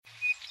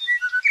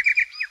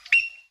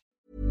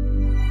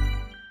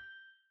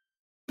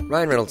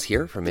Ryan Reynolds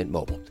here from Mint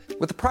Mobile.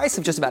 With the price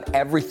of just about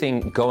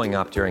everything going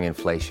up during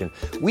inflation,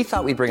 we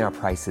thought we'd bring our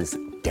prices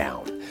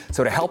down.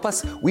 So to help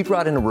us, we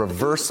brought in a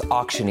reverse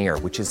auctioneer,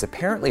 which is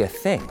apparently a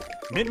thing.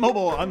 Mint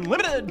Mobile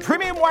Unlimited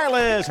Premium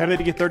Wireless. How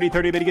to get 30,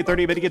 30, bit to get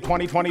 30, bit to get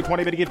 20, 20,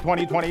 20, bit to get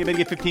 20, 20, bit to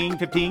get 15,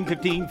 15,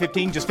 15,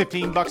 15, just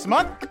 $15 a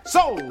month?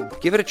 Sold!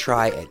 Give it a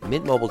try at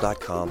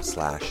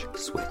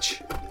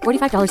mintmobile.com/switch.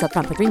 $45 up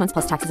front for 3 months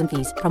plus taxes and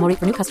fees. Promo rate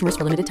for new customers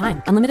for limited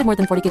time. Unlimited more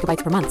than 40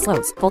 gigabytes per month.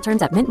 Slows full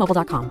terms at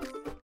mintmobile.com.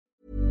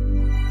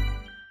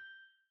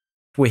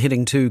 We're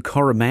heading to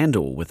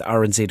Coromandel with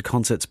RNZ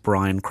Concert's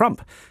Bryan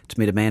Crump to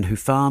meet a man who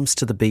farms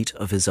to the beat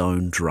of his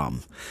own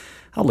drum.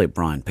 I'll let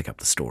Bryan pick up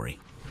the story.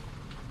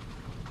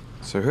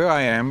 So here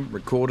I am,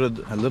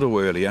 recorded a little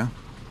earlier,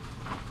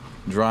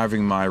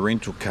 driving my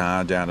rental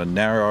car down a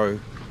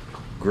narrow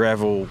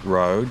gravel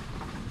road,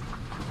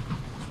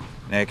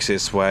 an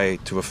access way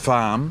to a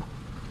farm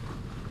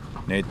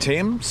near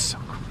Thames.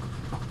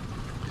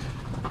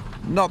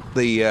 Not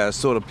the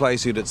sort of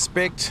place you'd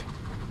expect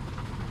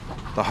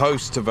the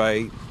host of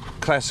a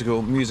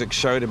classical music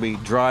show to be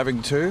driving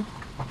to.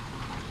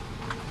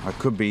 I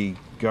could be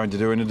going to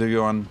do an interview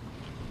on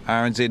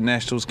RNZ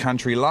National's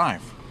Country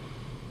Life.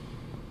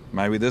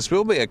 Maybe this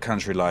will be a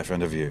Country Life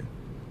interview.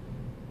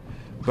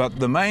 But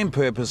the main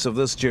purpose of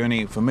this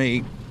journey for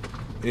me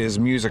is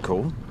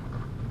musical.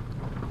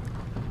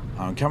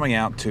 I'm coming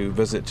out to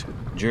visit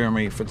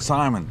Jeremy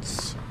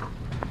Fitzsimons,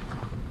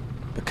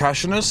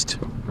 percussionist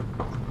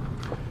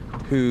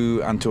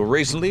who until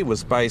recently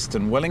was based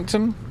in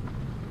Wellington,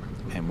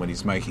 and when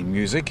he's making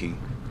music he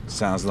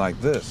sounds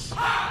like this.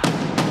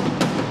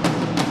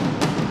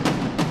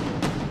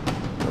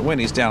 But when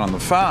he's down on the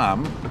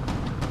farm,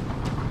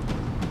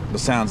 the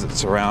sounds that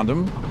surround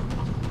him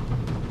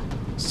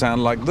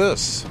sound like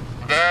this.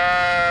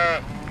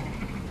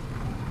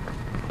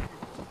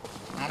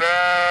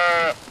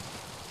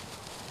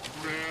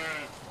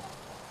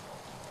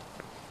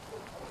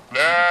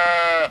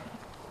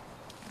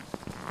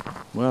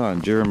 Well,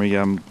 and Jeremy,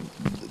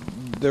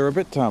 they're a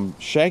bit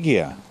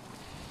shaggier,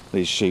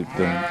 these sheep,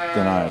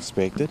 than I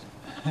expected.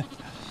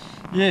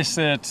 Yes,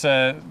 it's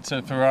a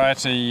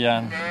variety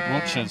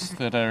Wiltshires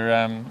that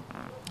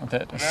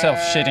are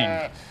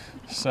self-shedding.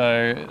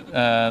 So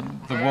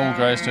the wool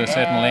grows to a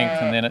certain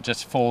length and then it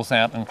just falls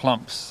out in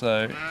clumps.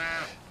 So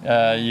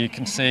you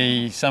can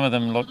see some of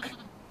them look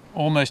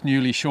almost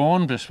newly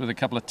shorn, just with a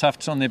couple of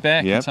tufts on their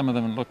back, Yep. and some of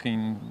them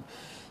looking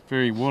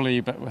very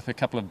woolly, but with a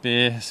couple of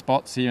bare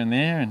spots here and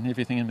there and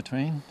everything in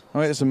between. I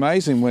mean, it's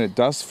amazing when it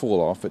does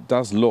fall off, it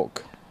does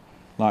look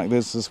like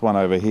there's this one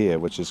over here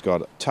which has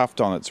got a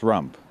tuft on its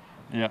rump.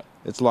 Yeah.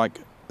 It's like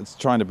it's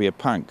trying to be a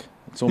punk.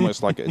 It's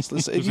almost like it's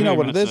you know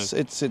what it is?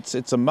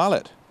 It's a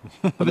mullet.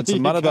 But it's a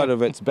mullet out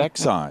of its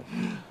backside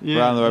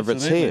rather than over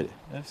its head.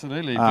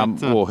 Absolutely.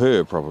 Or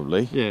her,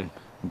 probably. Yeah.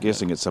 I'm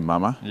guessing it's a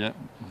mama. Yeah.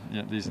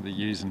 These are the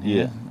ewes in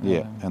here.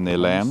 Yeah. And their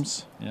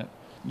lambs. Yeah.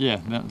 Yeah.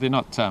 No, they're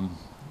not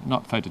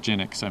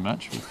photogenic so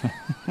much.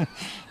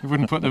 We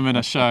wouldn't put them in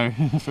a show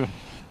for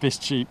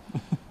best sheep.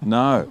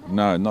 No,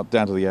 not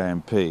down to the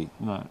AMP.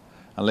 No.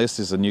 Unless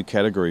there's a new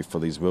category for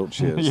these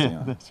Wiltshires.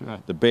 Yeah, that's right.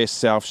 The best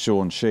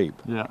self-shorn sheep.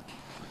 Yeah.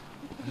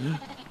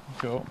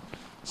 Cool.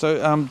 So,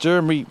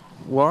 Jeremy,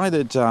 why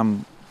did a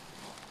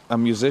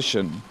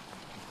musician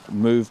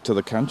move to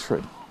the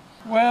country?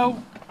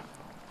 Well,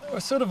 we're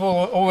sort of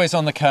always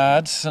on the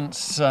cards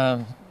since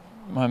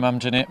my mum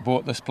Jeanette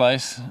bought this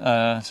place.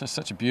 It's just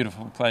such a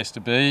beautiful place to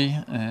be,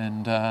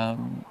 and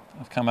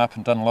I've come up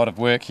and done a lot of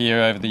work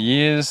here over the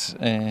years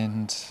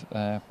and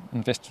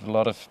invested a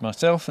lot of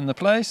myself in the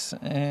place.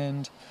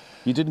 And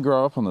You didn't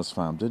grow up on this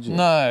farm, did you?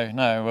 No.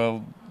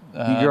 Well,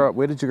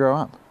 where did you grow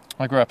up?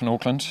 I grew up in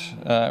Auckland,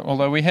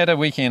 although we had a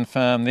weekend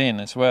farm then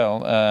as well.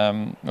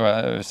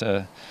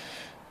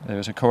 There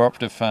was a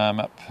cooperative farm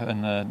up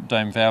in the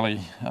Dome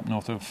Valley, up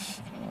north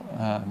of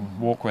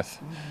Warkworth,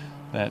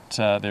 that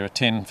there are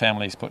 10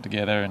 families put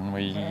together, and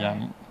we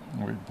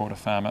bought a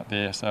farm up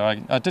there. So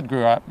I did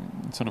grow up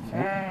sort of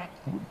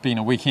being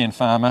a weekend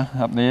farmer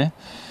up there.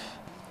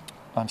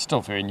 I'm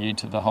still very new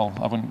to the whole.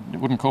 I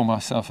wouldn't call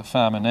myself a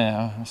farmer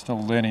now. I'm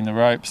still learning the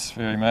ropes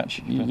very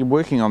much. You're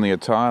working on the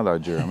attire though,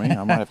 Jeremy.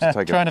 I might have to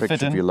take a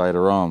picture of you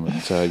later on.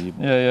 But, you've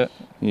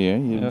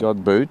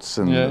got boots,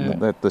 and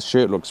the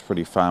shirt looks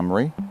pretty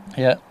farmery.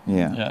 Yeah.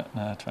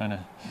 No, trying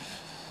to.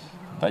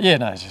 But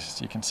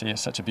just you can see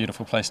it's such a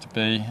beautiful place to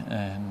be,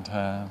 and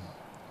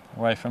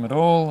away from it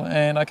all.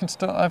 And I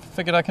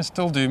figured I can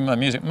still do my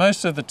music.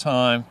 Most of the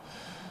time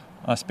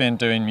I spend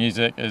doing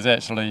music is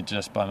actually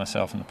just by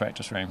myself in the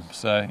practice room.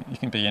 So you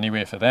can be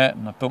anywhere for that.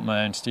 And I've built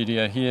my own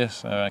studio here,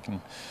 so I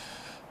can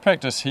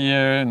practice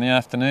here in the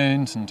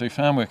afternoons and do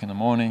farm work in the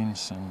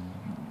mornings, and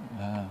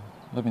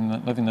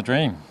living the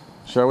dream.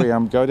 Shall we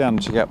go down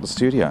and check out the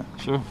studio?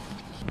 Sure.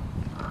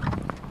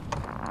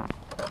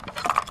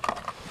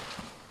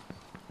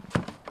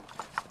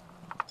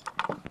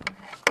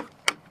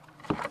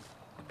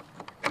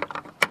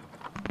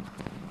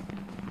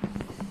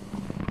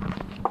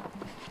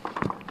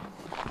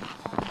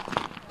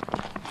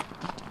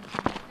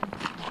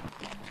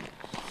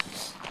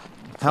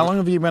 How long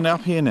have you been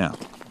up here now?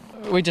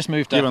 We just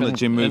moved Given up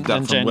that you moved up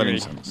in from January.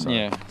 Wellington. So.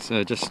 Yeah,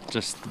 so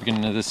just the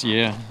beginning of this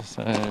year.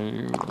 So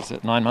was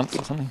it 9 months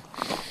or something?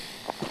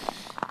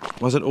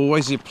 Was it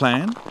always your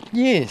plan?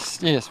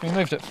 Yes. We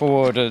moved it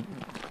forward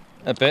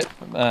a bit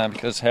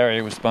because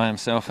Harry was by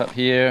himself up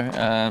here.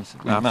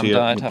 Mum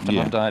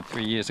died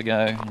 3 years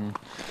ago. And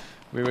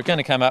we were going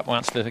to come up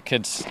once the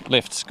kids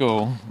left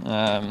school.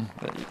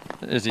 But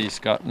Izzy's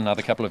got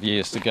another couple of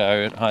years to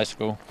go at high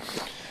school.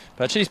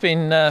 But she's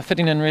been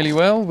fitting in really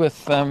well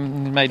with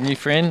made new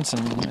friends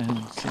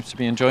and seems to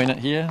be enjoying it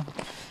here.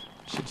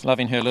 She's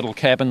loving her little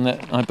cabin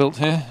that I built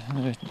her,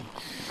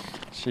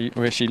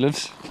 where she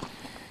lives.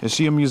 Is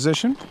she a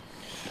musician?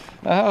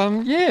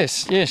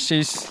 Yes.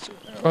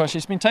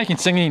 She's been taking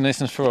singing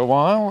lessons for a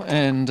while,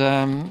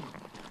 and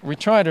we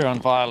tried her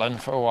on violin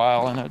for a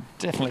while, and it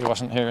definitely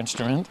wasn't her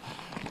instrument.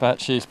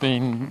 But she's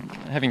been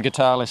having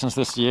guitar lessons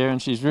this year,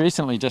 and she's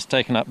recently just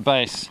taken up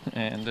bass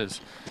and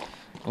is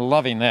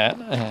loving that,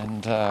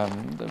 and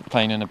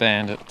playing in a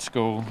band at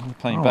school,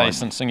 playing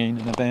bass and singing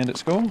in a band at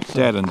school. So.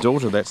 Dad and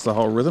daughter, that's the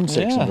whole rhythm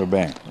section of a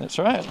band. That's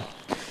right.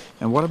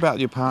 And what about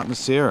your partner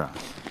Sarah?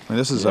 I mean,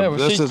 this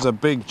is a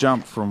big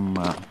jump from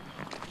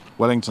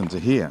Wellington to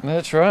here.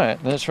 That's right.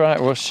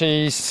 Well,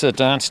 she's a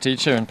dance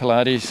teacher and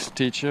Pilates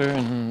teacher,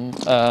 and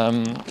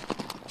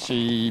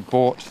she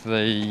bought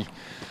the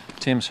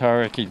Thames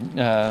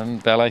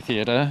Ballet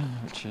Theatre,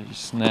 which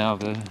is now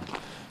the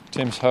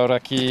Thames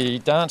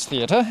Hauraki Dance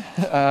Theatre,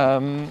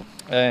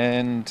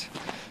 and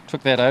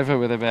took that over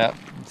with about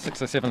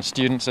 6 or 7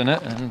 students in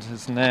it, and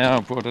has now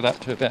brought it up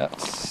to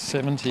about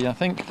 70, I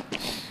think,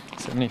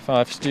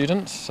 75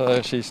 students.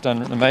 So she's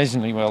done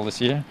amazingly well this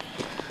year.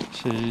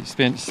 She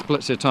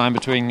splits her time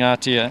between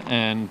Ngatia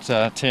and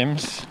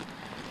Thames,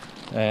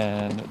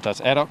 and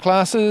does adult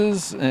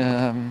classes.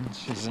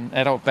 She's an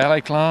adult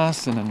ballet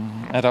class and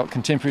an adult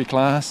contemporary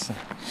class,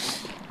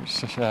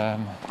 which is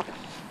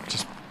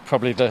just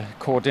probably the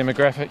core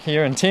demographic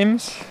here in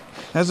Thames.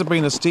 Has it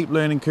been a steep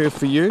learning curve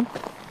for you,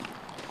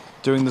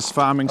 doing this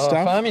farming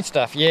stuff? Farming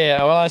stuff,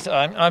 yeah. Well,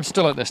 I'm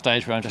still at the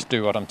stage where I just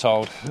do what I'm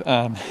told.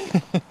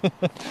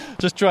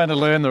 Just trying to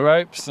learn the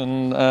ropes,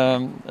 and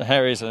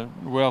Harry's a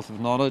wealth of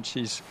knowledge.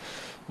 He's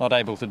not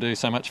able to do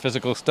so much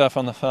physical stuff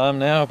on the farm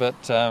now,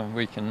 but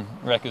we can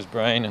rack his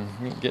brain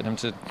and get him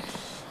to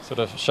sort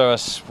of show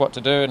us what to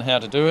do and how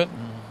to do it.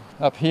 And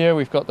up here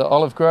we've got the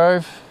olive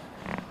grove.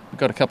 We've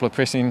got a couple of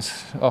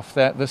pressings off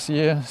that this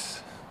year.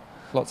 It's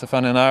lots of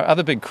fun. And our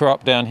other big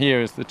crop down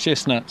here is the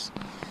chestnuts.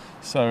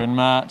 So in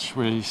March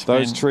we spend...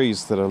 Those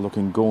trees that are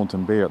looking gaunt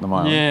and bare at the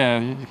moment. Yeah,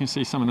 you can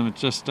see some of them are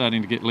just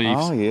starting to get leaves.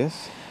 Oh,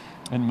 yes.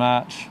 In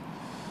March,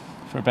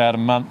 for about a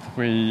month,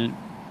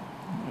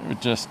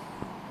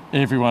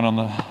 everyone on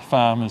the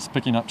farm is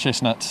picking up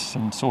chestnuts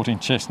and sorting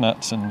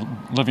chestnuts and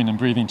living and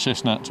breathing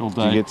chestnuts all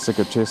day. Do you get sick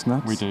of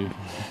chestnuts? We do.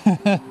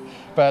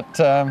 But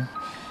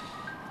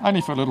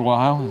only for a little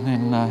while,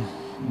 and then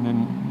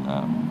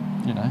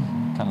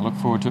kind of look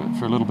forward to it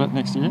for a little bit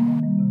next year.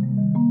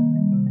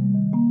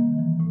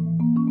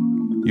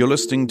 You're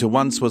listening to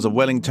once was a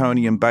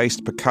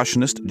Wellingtonian-based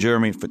percussionist,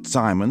 Jeremy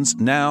Fitzsimons,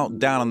 now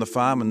down on the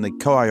farm in the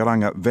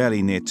Kauaeranga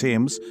Valley near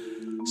Thames,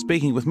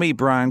 speaking with me,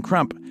 Bryan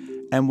Crump,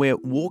 and we're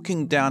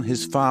walking down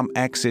his farm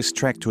access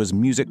track to his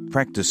music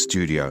practice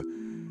studio.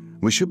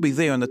 We should be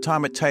there in the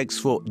time it takes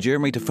for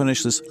Jeremy to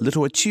finish this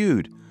little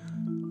etude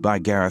by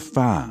Gareth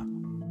Farr.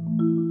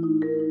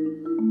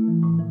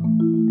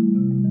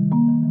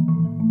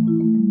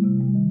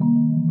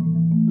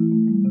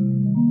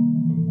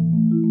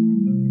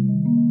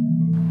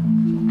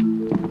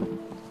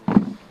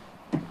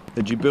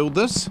 Did you build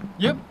this?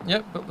 Yep,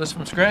 built this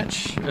from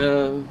scratch.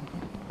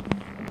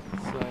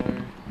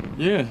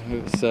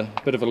 It's a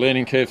bit of a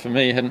learning curve for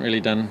me. I hadn't really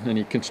done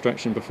any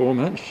construction before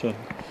much,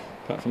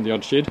 apart from the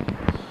odd shed.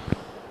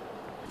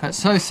 But it's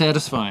so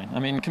satisfying. I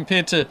mean,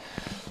 compared to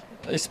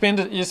you spend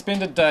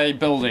a day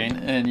building,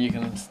 and you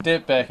can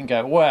step back and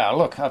go, "Wow,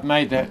 look, I've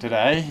made that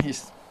today." You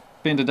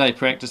spend a day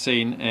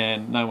practicing,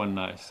 and no one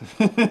knows.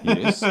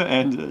 Yes,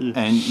 and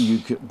you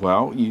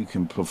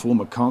can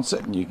perform a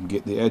concert, and you can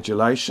get the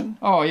adulation.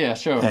 Oh yeah,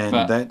 sure.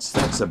 And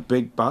that's a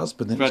big buzz,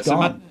 but then it's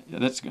gone.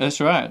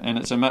 That's right, and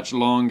it's a much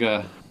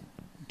longer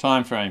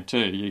time frame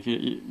too.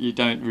 You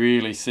don't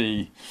really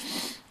see.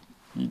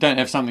 You don't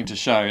have something to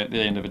show at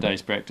the end of a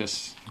day's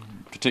practice.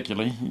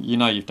 Particularly,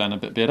 you've done a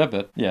bit better,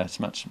 but yeah,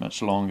 it's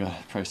much longer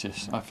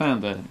process. I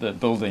found the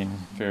building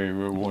very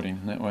rewarding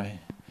in that way.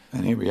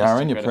 And here we are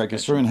in your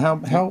practice room.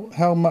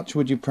 How much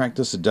would you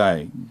practice a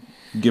day,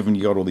 given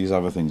you got all these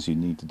other things you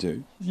need to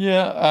do?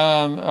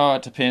 Yeah,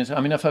 it depends. I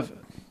mean, if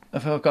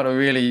I've got a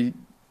really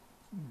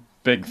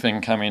big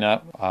thing coming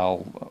up,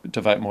 I'll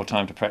devote more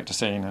time to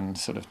practicing and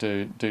sort of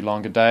do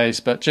longer days.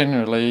 But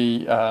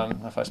generally,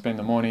 if I spend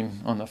the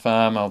morning on the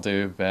farm, I'll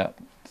do about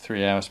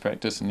 3 hours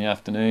practice in the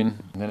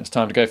afternoon, and then it's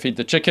time to go feed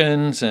the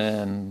chickens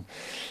and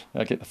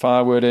get the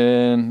firewood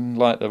in,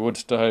 light the wood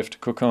stove to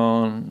cook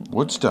on.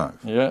 Wood stove?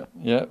 Yeah.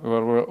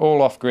 Well, we're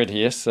all off grid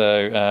here,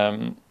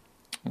 so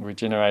we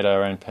generate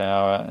our own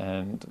power,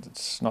 and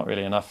it's not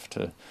really enough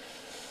to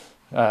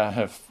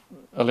have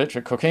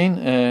electric cooking,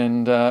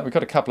 and we've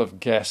got a couple of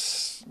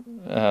gas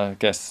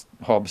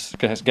hobs,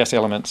 gas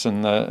elements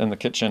in the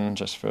kitchen,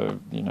 just for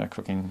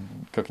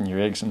cooking your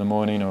eggs in the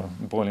morning or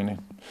boiling it.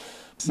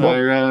 So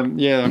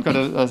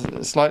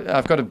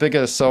I've got a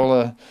bigger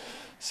solar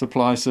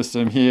supply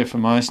system here for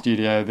my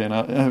studio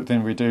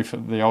than we do for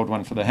the old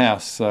one for the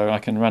house, so I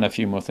can run a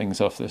few more things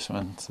off this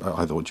one. So.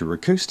 I thought you were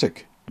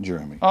acoustic,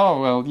 Jeremy.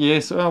 Oh, well,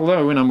 yes,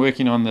 although when I'm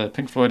working on the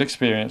Pink Floyd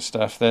Experience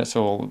stuff, that's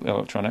all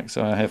electronic,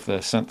 so I have the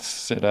synths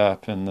set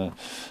up and the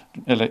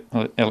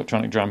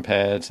electronic drum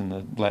pads and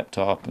the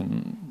laptop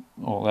and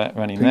all that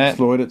running that. Pink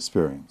Floyd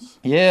Experience?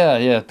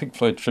 Yeah, Pink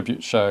Floyd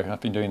tribute show. I've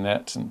been doing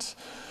that since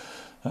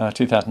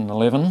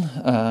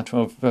 2011,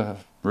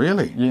 12...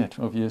 Really? Yeah,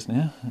 12 years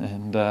now.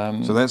 And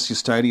so that's your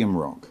stadium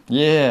rock?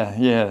 Yeah.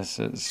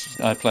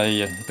 I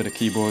play a bit of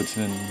keyboards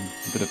and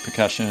a bit of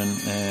percussion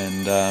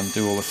and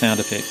do all the sound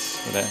effects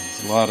for that.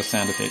 There's a lot of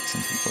sound effects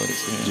in Pink Floyd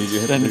Experience. Did you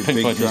have to do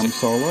big drum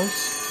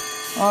solos?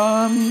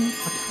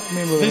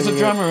 There's a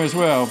drummer as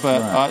well,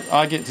 but right.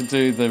 I get to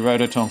do the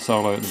rototom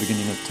solo at the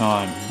beginning of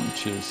time,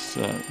 which is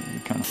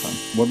kind of fun.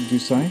 What did you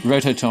say?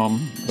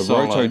 Rototom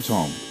solo.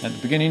 Rototom. At the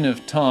beginning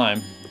of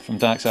time. From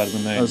Dark Side of the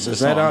Moon. Is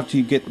that after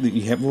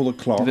you have all the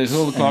clocks? There's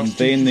all the clocks. And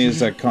then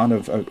there's a kind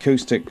of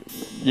acoustic,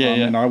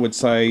 and I would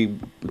say,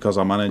 because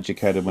I'm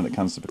uneducated when it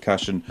comes to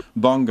percussion,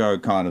 bongo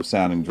kind of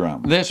sounding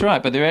drum. That's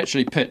right, but they're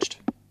actually pitched.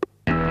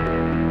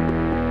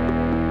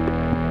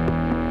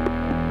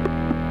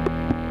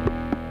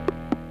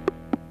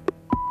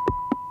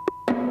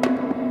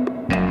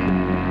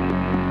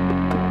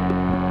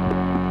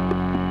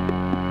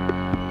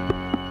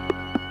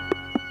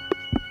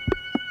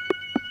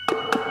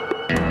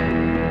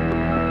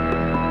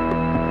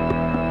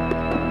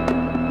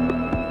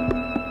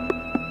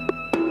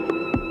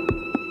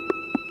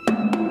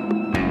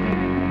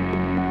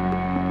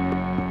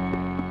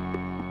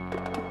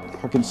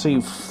 I can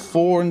see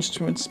 4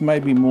 instruments,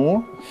 maybe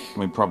more. I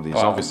mean, probably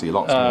there's obviously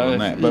lots more than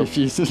that. But if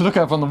you look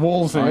up on the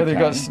walls there, they've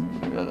got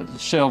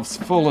shelves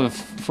full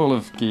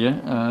of gear.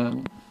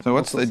 So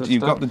what's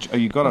you've got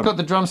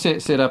the drum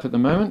set up at the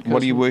moment.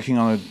 What are you working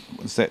on?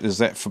 Is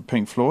that for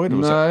Pink Floyd? Or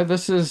no,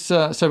 this is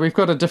so we've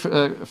got a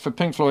different for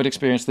Pink Floyd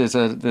Experience.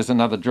 There's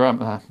another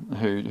drummer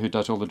who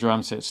does all the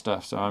drum set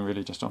stuff. So I'm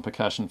really just on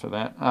percussion for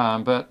that.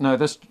 But no,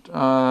 this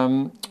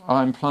I'm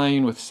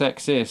playing with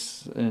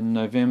Success in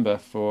November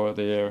for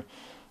their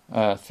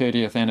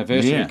 30th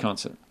anniversary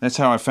concert. That's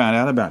how I found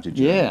out about you,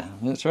 Jim. Yeah,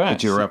 that's right.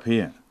 That you're up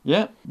here.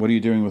 Yeah. What are you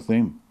doing with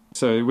them?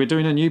 So we're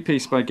doing a new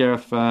piece by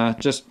Gareth,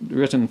 just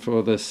written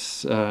for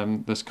this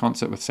this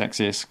concert with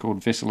Success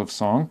called Vessel of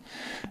Song,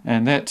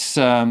 and that's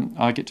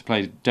I get to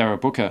play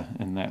Darabooka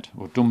in that,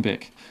 or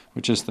Dumbek,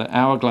 which is the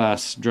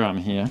hourglass drum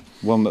here.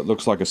 One that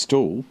looks like a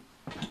stool.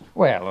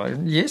 Well,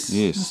 yes,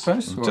 I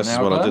suppose. Just as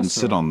well I didn't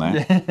sit on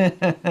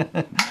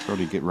that.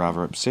 Probably get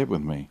rather upset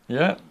with me.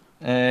 Yeah,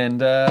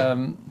 and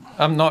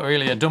I'm not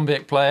really a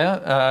Dumbek player,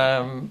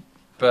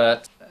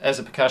 but as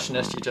a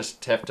percussionist, you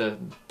just have to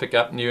pick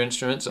up new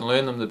instruments and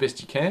learn them the best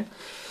you can.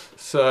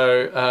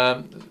 So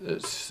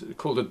it's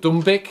called a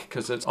dumbek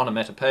because it's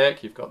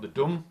onomatopoeic. You've got the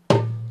dum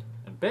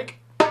and bek,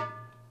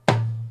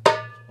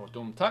 or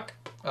dum tuck.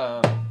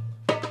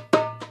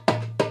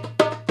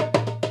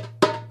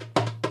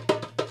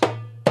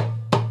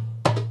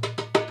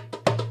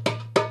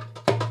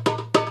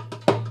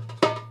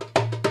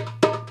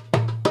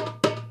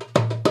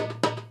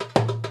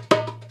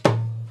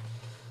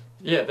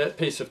 Yeah, that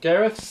piece of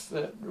Gareth's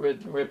that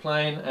we're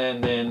playing,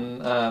 and then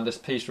this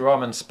piece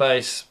Rom in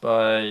Space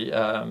by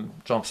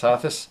John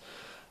Sarthis,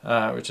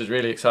 which is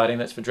really exciting.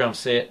 That's for drum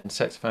set and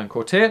saxophone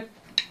quartet.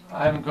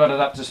 I haven't got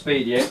it up to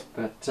speed yet,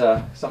 but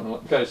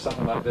goes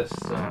something like this.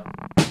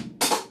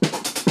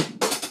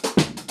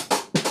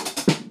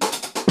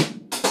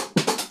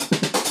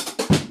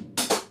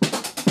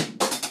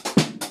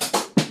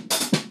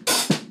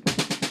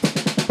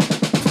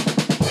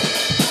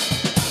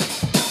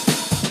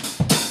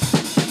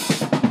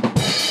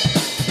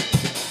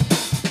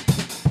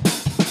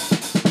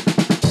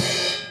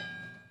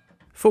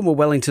 Former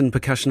Wellington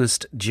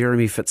percussionist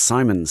Jeremy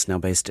Fitzsimons, now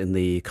based in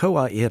the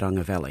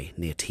Kauaeranga Valley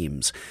near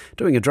Thames,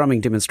 doing a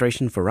drumming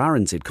demonstration for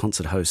RNZ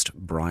concert host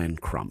Bryan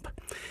Crump.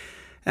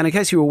 And in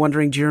case you were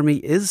wondering, Jeremy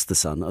is the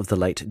son of the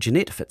late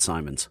Jeanette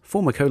Fitzsimons,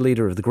 former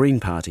co-leader of the Green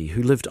Party,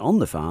 who lived on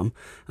the farm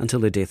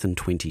until her death in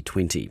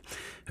 2020.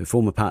 Her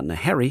former partner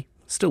Harry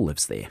still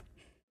lives there.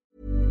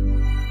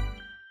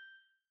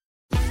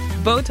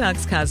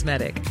 Botox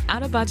Cosmetic,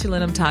 out of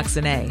botulinum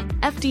toxin A,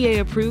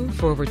 FDA approved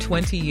for over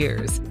 20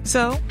 years.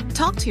 So,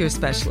 talk to your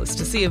specialist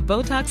to see if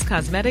Botox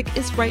Cosmetic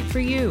is right for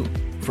you.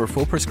 For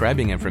full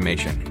prescribing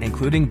information,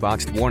 including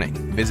boxed warning,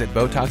 visit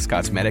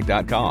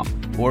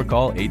BotoxCosmetic.com or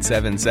call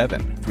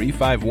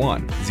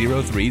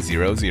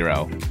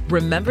 877-351-0300.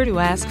 Remember to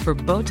ask for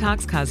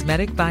Botox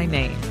Cosmetic by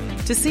name.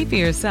 To see for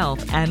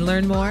yourself and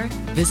learn more,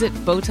 visit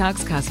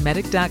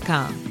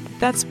BotoxCosmetic.com.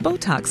 That's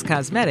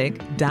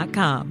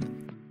BotoxCosmetic.com.